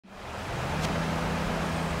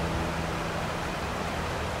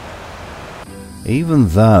even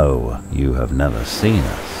though you have never seen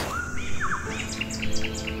us.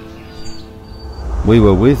 We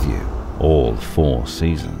were with you all 4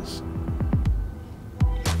 seasons.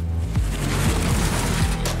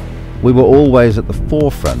 We were always at the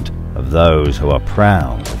forefront of those who are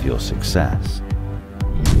proud of your success.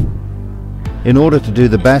 In order to do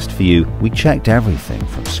the best for you, we checked everything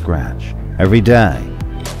from scratch, every day,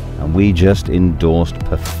 and we just endorsed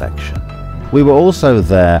perfection. We were also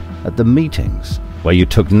there at the meetings, where you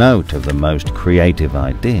took note of the most creative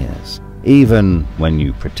ideas, even when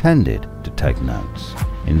you pretended to take notes.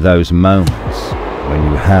 In those moments when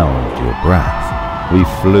you held your breath, we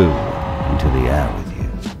flew into the air with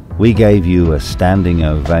you. We gave you a standing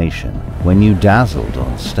ovation when you dazzled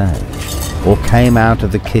on stage, or came out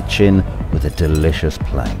of the kitchen with a delicious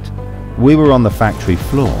plate. We were on the factory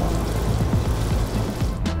floor,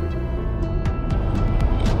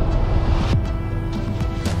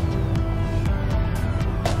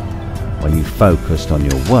 when you focused on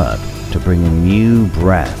your work to bring a new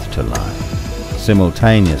breath to life.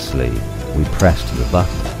 Simultaneously, we pressed the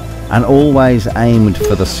button and always aimed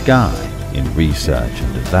for the sky in research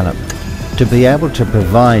and development to be able to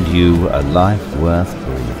provide you a life worth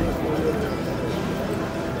breathing.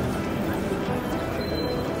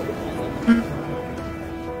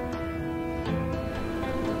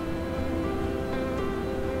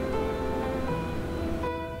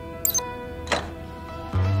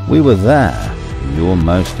 We were there in your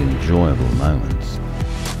most enjoyable moments.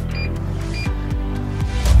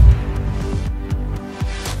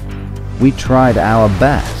 We tried our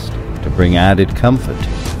best to bring added comfort to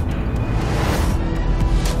you.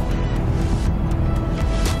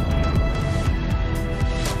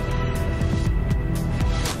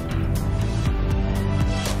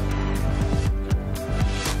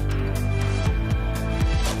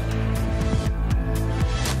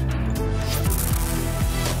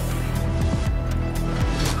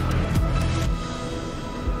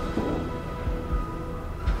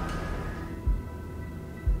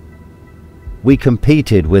 We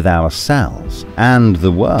competed with ourselves and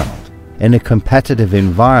the world in a competitive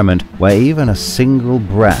environment where even a single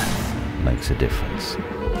breath makes a difference.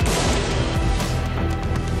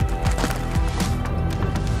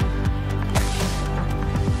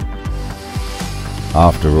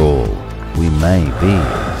 After all, we may be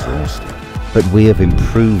exhausted, but we have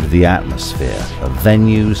improved the atmosphere of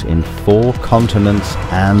venues in 4 continents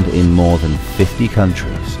and in more than 50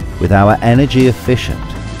 countries with our energy-efficient,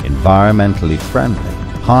 environmentally friendly,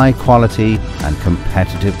 high-quality and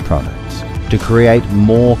competitive products to create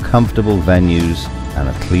more comfortable venues and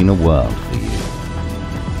a cleaner world for you.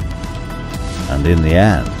 And in the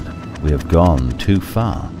end, we have gone too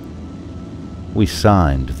far. We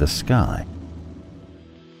signed the sky.